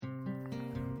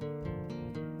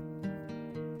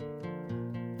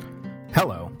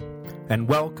Hello, and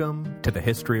welcome to the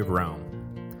History of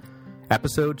Rome.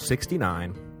 Episode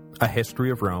 69, A History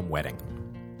of Rome Wedding.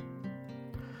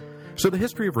 So the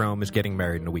History of Rome is getting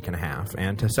married in a week and a half,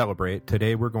 and to celebrate,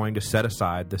 today we're going to set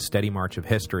aside the steady march of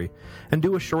history and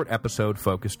do a short episode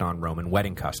focused on Roman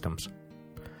wedding customs.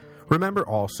 Remember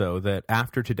also that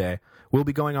after today, we'll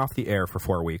be going off the air for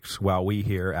 4 weeks while we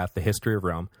here at the History of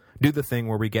Rome do the thing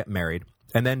where we get married,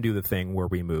 and then do the thing where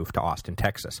we move to Austin,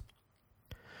 Texas.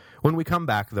 When we come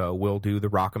back, though, we'll do the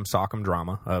Rock'em Sock'em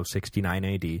drama of 69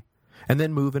 AD, and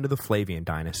then move into the Flavian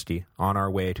dynasty on our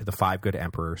way to the Five Good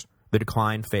Emperors, the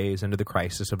decline phase into the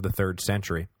crisis of the 3rd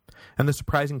century, and the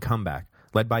surprising comeback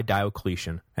led by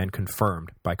Diocletian and confirmed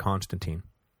by Constantine.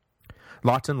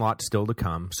 Lots and lots still to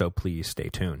come, so please stay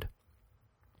tuned.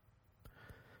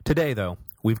 Today, though,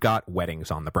 we've got weddings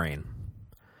on the brain.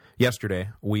 Yesterday,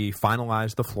 we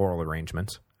finalized the floral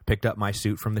arrangements, picked up my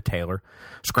suit from the tailor,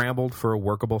 scrambled for a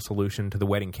workable solution to the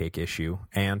wedding cake issue,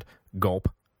 and, gulp,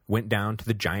 went down to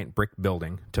the giant brick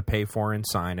building to pay for and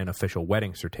sign an official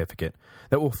wedding certificate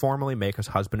that will formally make us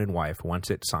husband and wife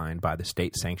once it's signed by the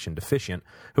state-sanctioned officiant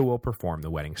who will perform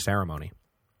the wedding ceremony.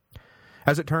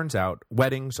 As it turns out,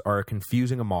 weddings are a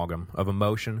confusing amalgam of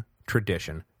emotion,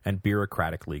 tradition, and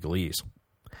bureaucratic legalese.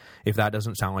 If that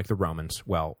doesn't sound like the Romans,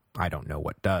 well, I don't know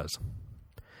what does.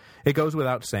 It goes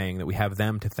without saying that we have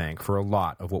them to thank for a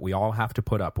lot of what we all have to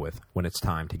put up with when it's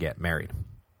time to get married.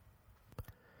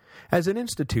 As an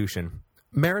institution,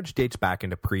 marriage dates back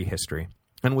into prehistory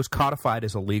and was codified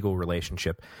as a legal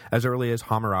relationship as early as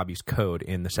Hammurabi's Code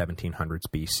in the 1700s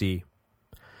BC.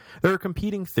 There are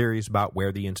competing theories about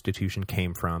where the institution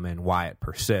came from and why it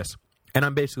persists, and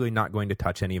I'm basically not going to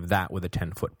touch any of that with a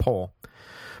 10-foot pole.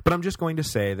 But I'm just going to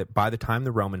say that by the time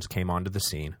the Romans came onto the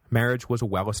scene, marriage was a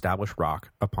well-established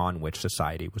rock upon which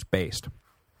society was based.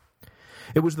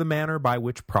 It was the manner by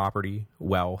which property,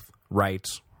 wealth,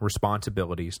 rights,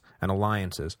 responsibilities, and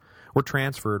alliances were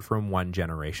transferred from one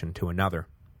generation to another.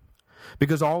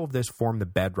 Because all of this formed the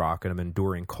bedrock of an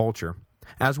enduring culture,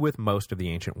 as with most of the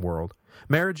ancient world,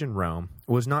 marriage in Rome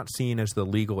was not seen as the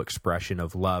legal expression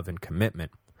of love and commitment,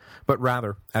 but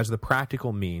rather as the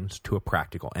practical means to a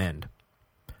practical end.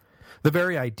 The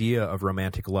very idea of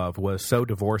romantic love was so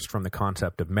divorced from the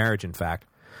concept of marriage, in fact,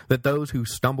 that those who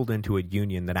stumbled into a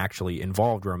union that actually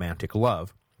involved romantic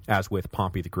love, as with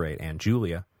Pompey the Great and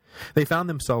Julia, they found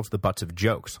themselves the butts of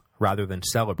jokes, rather than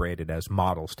celebrated as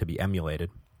models to be emulated.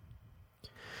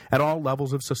 At all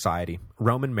levels of society,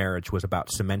 Roman marriage was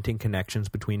about cementing connections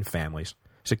between families,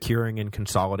 securing and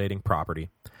consolidating property,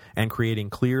 and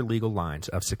creating clear legal lines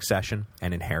of succession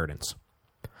and inheritance.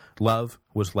 Love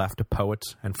was left to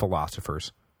poets and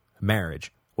philosophers.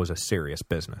 Marriage was a serious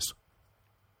business.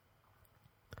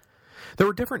 There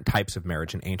were different types of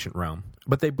marriage in ancient Rome,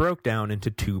 but they broke down into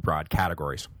 2 broad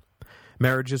categories.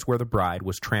 Marriages where the bride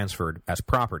was transferred as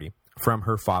property from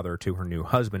her father to her new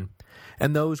husband,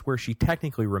 and those where she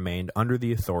technically remained under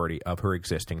the authority of her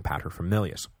existing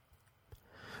paterfamilias.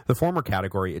 The former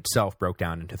category itself broke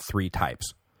down into 3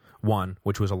 types. One,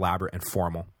 which was elaborate and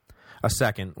formal. A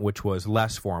second, which was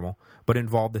less formal, but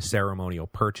involved the ceremonial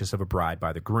purchase of a bride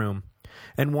by the groom,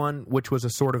 and one which was a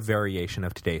sort of variation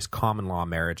of today's common law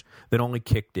marriage that only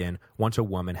kicked in once a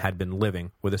woman had been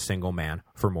living with a single man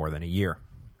for more than a year.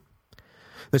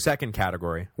 The second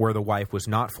category, where the wife was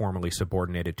not formally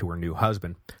subordinated to her new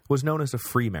husband, was known as a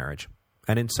free marriage,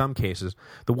 and in some cases,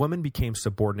 the woman became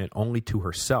subordinate only to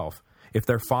herself if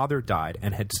their father died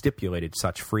and had stipulated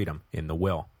such freedom in the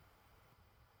will.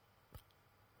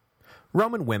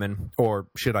 Roman women, or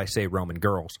should I say Roman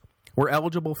girls, were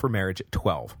eligible for marriage at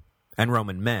 12, and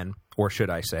Roman men, or should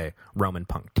I say Roman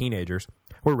punk teenagers,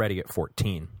 were ready at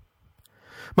 14.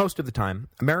 Most of the time,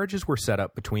 marriages were set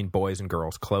up between boys and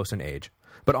girls close in age,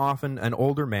 but often an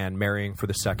older man marrying for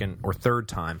the second or third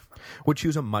time would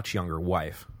choose a much younger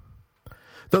wife.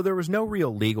 Though there was no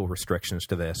real legal restrictions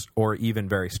to this, or even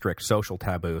very strict social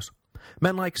taboos,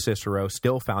 men like Cicero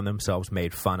still found themselves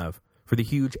made fun of for the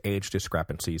huge age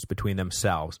discrepancies between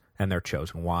themselves and their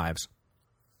chosen wives.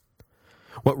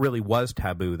 What really was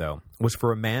taboo, though, was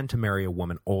for a man to marry a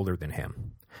woman older than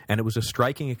him, and it was a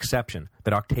striking exception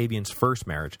that Octavian's first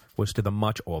marriage was to the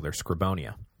much older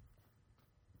Scribonia.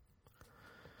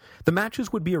 The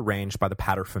matches would be arranged by the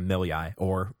paterfamiliae,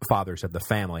 or fathers of the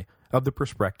family, of the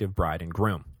prospective bride and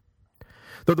groom.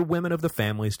 Though the women of the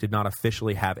families did not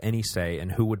officially have any say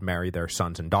in who would marry their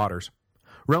sons and daughters,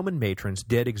 Roman matrons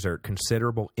did exert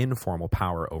considerable informal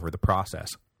power over the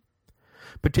process.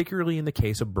 Particularly in the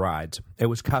case of brides, it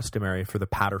was customary for the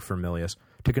paterfamilias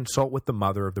to consult with the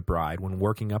mother of the bride when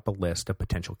working up a list of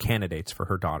potential candidates for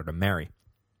her daughter to marry.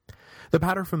 The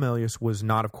paterfamilias was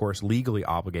not, of course, legally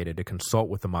obligated to consult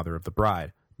with the mother of the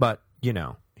bride, but, you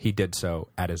know, he did so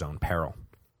at his own peril.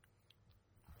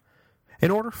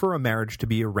 In order for a marriage to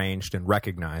be arranged and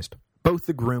recognized, both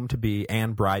the groom-to-be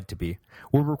and bride-to-be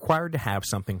were required to have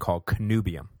something called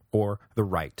connubium, or the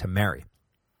right to marry.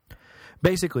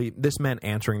 Basically, this meant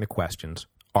answering the questions,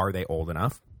 are they old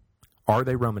enough? Are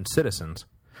they Roman citizens?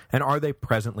 And are they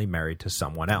presently married to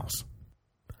someone else?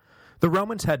 The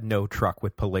Romans had no truck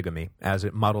with polygamy, as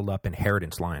it muddled up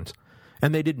inheritance lines,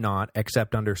 and they did not,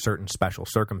 except under certain special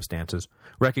circumstances,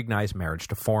 recognize marriage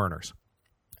to foreigners.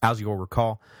 As you'll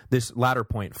recall, this latter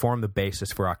point formed the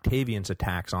basis for Octavian's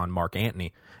attacks on Mark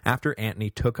Antony after Antony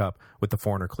took up with the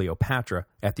foreigner Cleopatra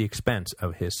at the expense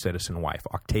of his citizen wife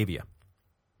Octavia.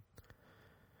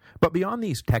 But beyond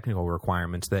these technical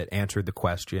requirements that answered the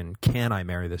question, can I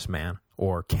marry this man,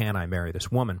 or can I marry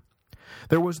this woman,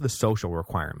 there was the social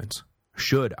requirements.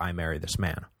 Should I marry this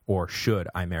man, or should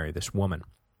I marry this woman?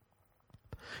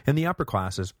 In the upper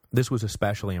classes, this was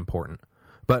especially important,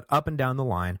 but up and down the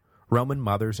line, Roman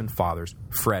mothers and fathers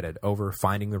fretted over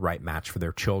finding the right match for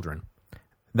their children.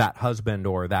 That husband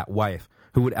or that wife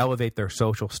who would elevate their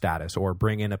social status or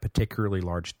bring in a particularly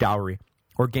large dowry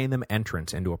or gain them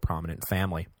entrance into a prominent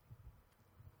family.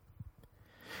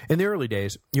 In the early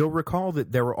days, you'll recall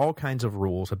that there were all kinds of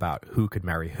rules about who could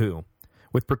marry who,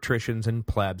 with patricians and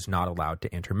plebs not allowed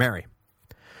to intermarry.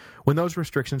 When those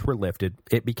restrictions were lifted,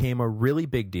 it became a really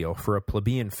big deal for a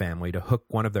plebeian family to hook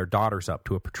one of their daughters up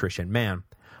to a patrician man,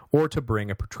 or to bring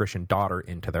a patrician daughter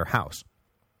into their house.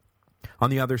 On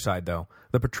the other side, though,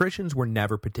 the patricians were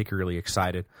never particularly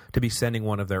excited to be sending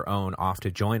one of their own off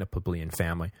to join a plebeian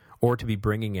family, or to be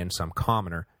bringing in some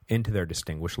commoner into their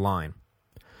distinguished line.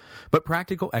 But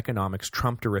practical economics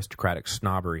trumped aristocratic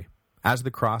snobbery, as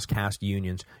the cross-caste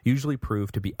unions usually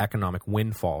proved to be economic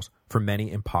windfalls for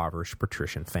many impoverished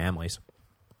patrician families.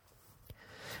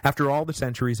 After all the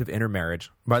centuries of intermarriage,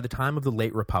 by the time of the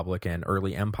late Republic and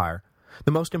early Empire,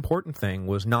 the most important thing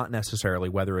was not necessarily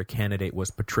whether a candidate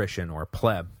was patrician or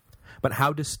pleb, but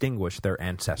how distinguished their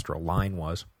ancestral line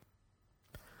was.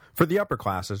 For the upper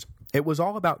classes, it was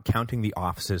all about counting the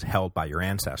offices held by your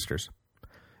ancestors.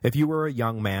 If you were a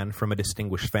young man from a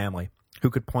distinguished family who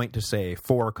could point to, say,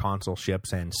 4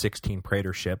 consulships and 16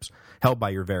 praetorships held by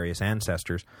your various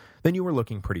ancestors, then you were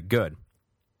looking pretty good.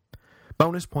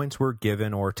 Bonus points were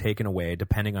given or taken away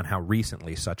depending on how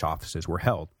recently such offices were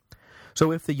held.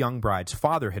 So if the young bride's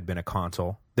father had been a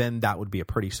consul, then that would be a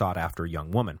pretty sought-after young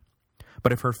woman.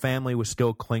 But if her family was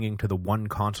still clinging to the one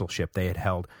consulship they had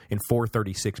held in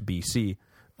 436 BC,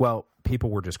 well, people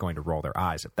were just going to roll their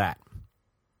eyes at that.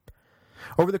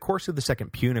 Over the course of the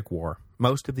Second Punic War,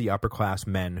 most of the upper-class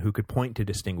men who could point to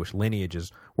distinguished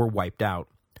lineages were wiped out,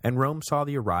 and Rome saw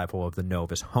the arrival of the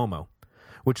novus homo,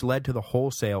 which led to the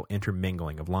wholesale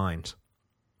intermingling of lines.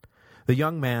 The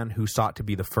young man who sought to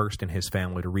be the first in his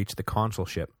family to reach the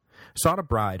consulship sought a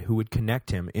bride who would connect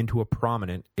him into a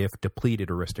prominent, if depleted,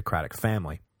 aristocratic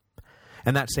family.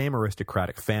 And that same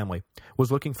aristocratic family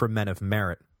was looking for men of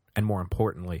merit, and more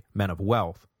importantly, men of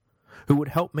wealth, who would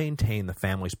help maintain the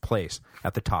family's place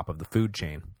at the top of the food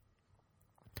chain.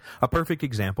 A perfect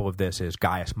example of this is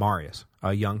Gaius Marius,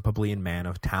 a young plebeian man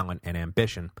of talent and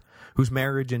ambition, whose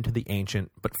marriage into the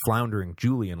ancient but floundering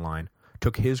Julian line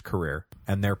took his career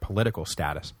and their political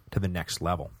status to the next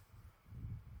level.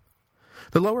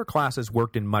 The lower classes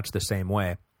worked in much the same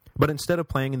way, but instead of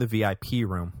playing in the VIP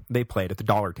room, they played at the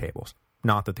dollar tables,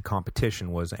 not that the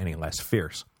competition was any less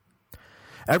fierce.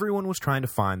 Everyone was trying to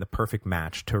find the perfect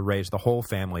match to raise the whole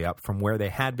family up from where they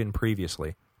had been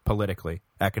previously, politically,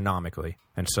 economically,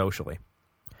 and socially.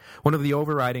 One of the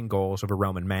overriding goals of a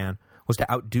Roman man was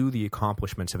to outdo the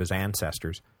accomplishments of his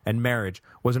ancestors, and marriage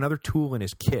was another tool in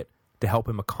his kit to help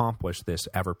him accomplish this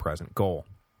ever-present goal.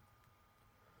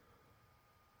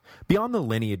 Beyond the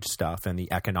lineage stuff and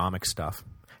the economic stuff,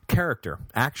 character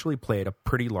actually played a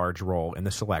pretty large role in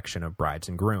the selection of brides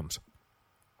and grooms.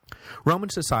 Roman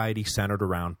society centered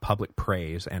around public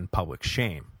praise and public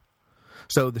shame.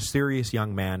 So the serious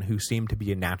young man who seemed to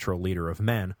be a natural leader of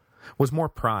men was more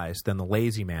prized than the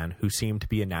lazy man who seemed to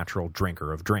be a natural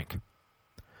drinker of drink.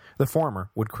 The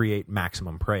former would create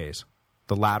maximum praise,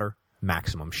 the latter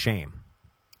maximum shame.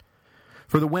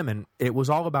 For the women, it was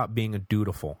all about being a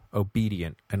dutiful,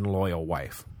 obedient, and loyal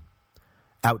wife.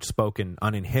 Outspoken,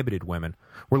 uninhibited women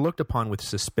were looked upon with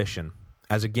suspicion,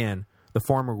 as again, the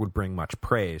former would bring much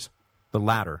praise, the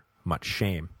latter much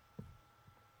shame.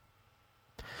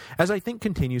 As I think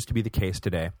continues to be the case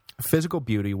today, physical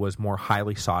beauty was more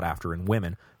highly sought after in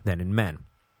women than in men.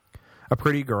 A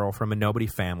pretty girl from a nobody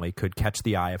family could catch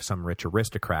the eye of some rich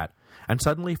aristocrat and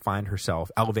suddenly find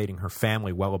herself elevating her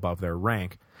family well above their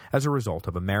rank as a result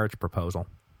of a marriage proposal.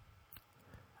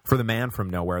 For the man from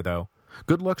nowhere, though,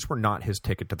 good looks were not his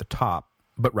ticket to the top,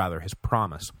 but rather his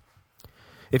promise.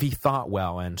 If he thought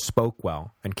well and spoke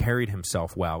well and carried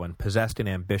himself well and possessed an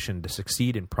ambition to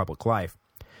succeed in public life,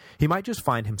 he might just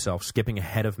find himself skipping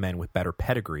ahead of men with better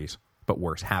pedigrees, but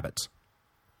worse habits.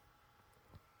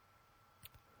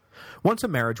 Once a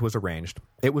marriage was arranged,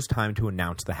 it was time to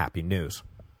announce the happy news.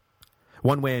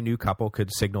 One way a new couple could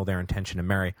signal their intention to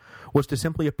marry was to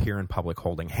simply appear in public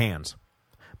holding hands,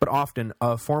 but often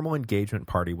a formal engagement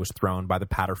party was thrown by the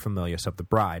paterfamilias of the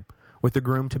bride, with the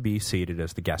groom to be seated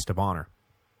as the guest of honor.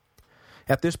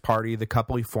 At this party, the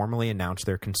couple formally announced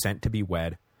their consent to be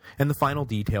wed, and the final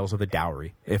details of the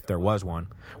dowry, if there was one,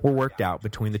 were worked out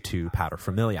between the two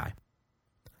paterfamiliae.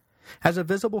 As a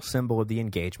visible symbol of the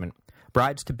engagement,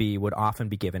 brides-to-be would often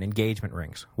be given engagement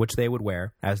rings, which they would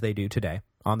wear, as they do today,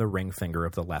 on the ring finger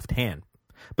of the left hand,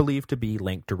 believed to be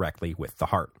linked directly with the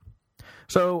heart.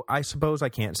 So I suppose I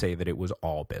can't say that it was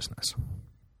all business.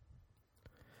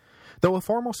 Though a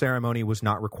formal ceremony was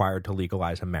not required to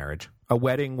legalize a marriage, a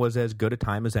wedding was as good a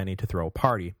time as any to throw a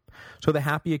party, so the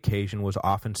happy occasion was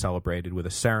often celebrated with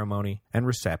a ceremony and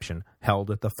reception held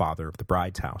at the father of the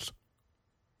bride's house.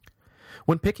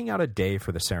 When picking out a day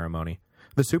for the ceremony,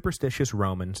 the superstitious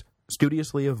Romans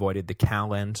studiously avoided the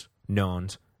calends,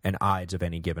 nones, and ides of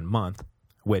any given month,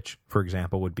 which, for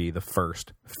example, would be the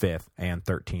 1st, 5th, and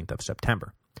 13th of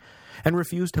September, and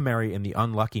refused to marry in the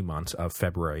unlucky months of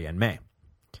February and May.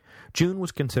 June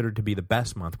was considered to be the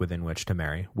best month within which to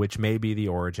marry, which may be the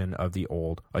origin of the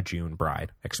old "a June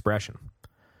bride" expression.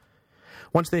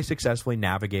 Once they successfully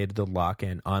navigated the luck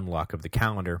and unluck of the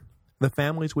calendar, the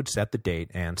families would set the date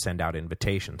and send out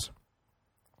invitations.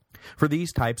 For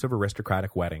these types of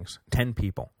aristocratic weddings, 10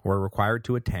 people were required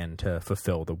to attend to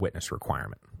fulfill the witness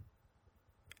requirement.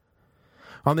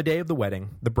 On the day of the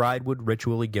wedding, the bride would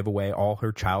ritually give away all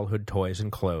her childhood toys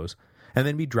and clothes, and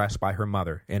then be dressed by her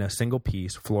mother in a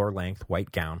single-piece, floor-length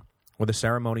white gown with a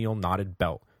ceremonial knotted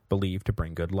belt believed to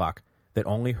bring good luck that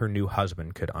only her new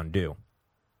husband could undo.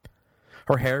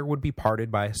 Her hair would be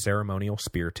parted by a ceremonial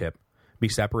spear tip, be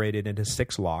separated into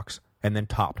 6 locks, and then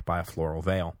topped by a floral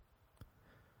veil.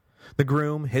 The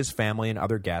groom, his family, and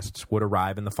other guests would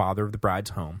arrive in the father of the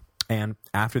bride's home, and,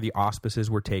 after the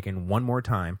auspices were taken one more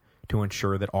time to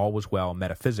ensure that all was well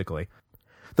metaphysically,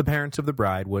 the parents of the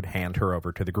bride would hand her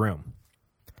over to the groom.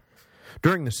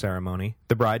 During the ceremony,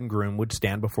 the bride and groom would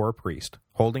stand before a priest,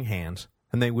 holding hands,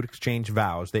 and they would exchange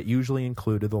vows that usually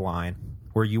included the line,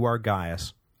 "Where you are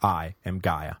Gaius, I am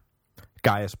Gaia,"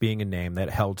 Gaius being a name that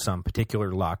held some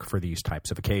particular luck for these types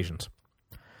of occasions.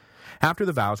 After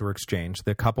the vows were exchanged,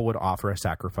 the couple would offer a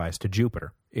sacrifice to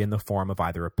Jupiter, in the form of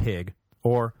either a pig,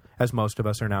 or, as most of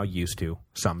us are now used to,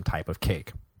 some type of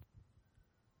cake.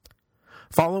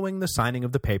 Following the signing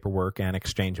of the paperwork and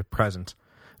exchange of presents,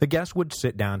 the guests would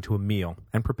sit down to a meal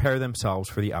and prepare themselves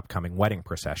for the upcoming wedding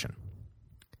procession.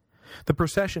 The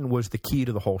procession was the key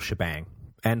to the whole shebang,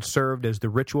 and served as the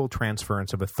ritual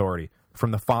transference of authority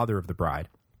from the father of the bride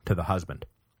to the husband.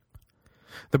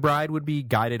 The bride would be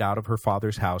guided out of her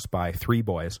father's house by 3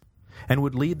 boys, and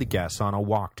would lead the guests on a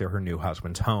walk to her new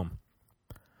husband's home.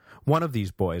 One of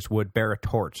these boys would bear a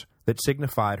torch that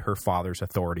signified her father's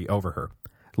authority over her,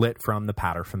 lit from the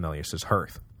paterfamilias'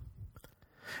 hearth.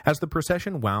 As the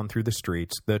procession wound through the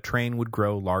streets, the train would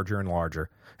grow larger and larger,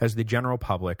 as the general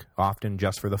public, often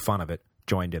just for the fun of it,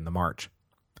 joined in the march.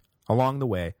 Along the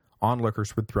way,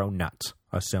 onlookers would throw nuts,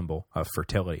 a symbol of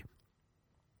fertility.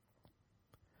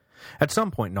 At some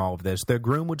point in all of this, the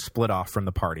groom would split off from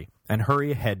the party and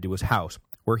hurry ahead to his house,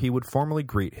 where he would formally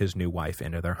greet his new wife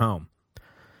into their home.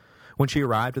 When she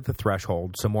arrived at the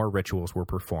threshold, some more rituals were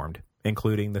performed,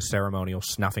 including the ceremonial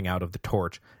snuffing out of the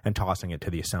torch and tossing it to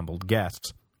the assembled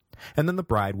guests, and then the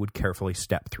bride would carefully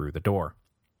step through the door.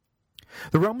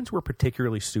 The Romans were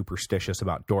particularly superstitious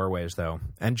about doorways, though,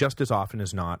 and just as often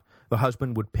as not, the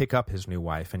husband would pick up his new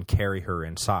wife and carry her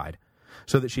inside,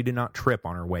 so that she did not trip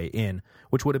on her way in,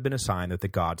 which would have been a sign that the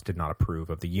gods did not approve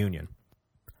of the union.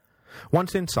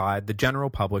 Once inside, the general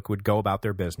public would go about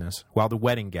their business, while the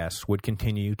wedding guests would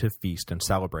continue to feast and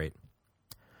celebrate.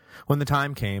 When the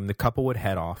time came, the couple would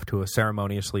head off to a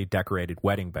ceremoniously decorated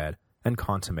wedding bed and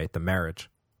consummate the marriage.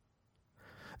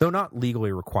 Though not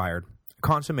legally required,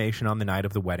 consummation on the night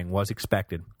of the wedding was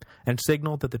expected, and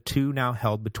signaled that the two now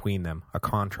held between them a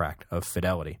contract of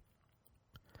fidelity.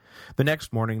 The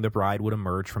next morning, the bride would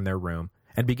emerge from their room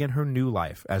and begin her new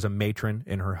life as a matron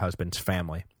in her husband's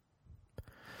family.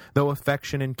 Though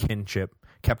affection and kinship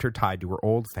kept her tied to her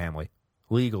old family,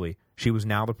 legally, she was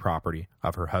now the property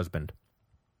of her husband.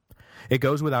 It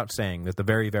goes without saying that the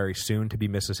very, very soon-to-be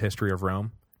Mrs. History of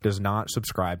Rome does not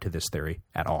subscribe to this theory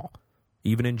at all,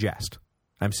 even in jest.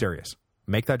 I'm serious.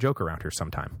 Make that joke around here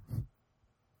sometime.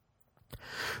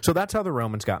 So that's how the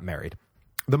Romans got married.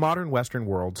 The modern Western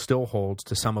world still holds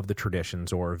to some of the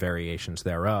traditions or variations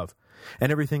thereof,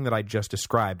 and everything that I just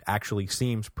described actually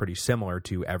seems pretty similar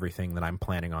to everything that I'm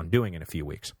planning on doing in a few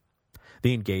weeks.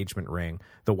 The engagement ring,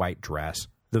 the white dress,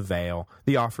 the veil,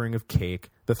 the offering of cake,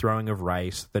 the throwing of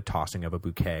rice, the tossing of a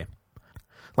bouquet.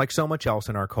 Like so much else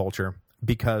in our culture,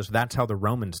 because that's how the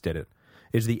Romans did it,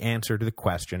 is the answer to the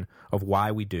question of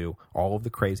why we do all of the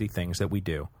crazy things that we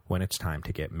do when it's time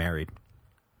to get married.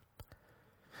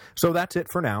 So that's it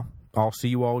for now. I'll see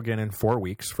you all again in 4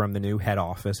 weeks from the new head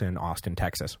office in Austin,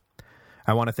 Texas.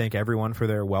 I want to thank everyone for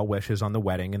their well wishes on the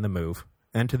wedding and the move,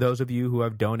 and to those of you who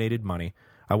have donated money,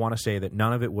 I want to say that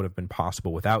none of it would have been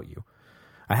possible without you.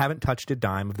 I haven't touched a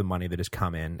dime of the money that has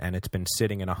come in, and it's been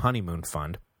sitting in a honeymoon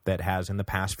fund that has in the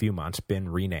past few months been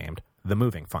renamed the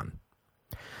Moving Fund.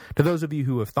 To those of you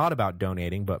who have thought about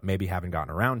donating but maybe haven't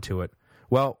gotten around to it,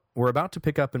 well, we're about to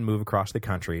pick up and move across the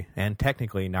country, and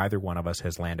technically neither one of us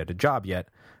has landed a job yet,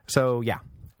 so yeah,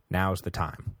 now's the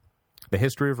time.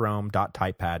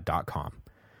 thehistoryofrome.typepad.com.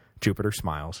 Jupiter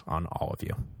smiles on all of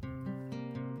you.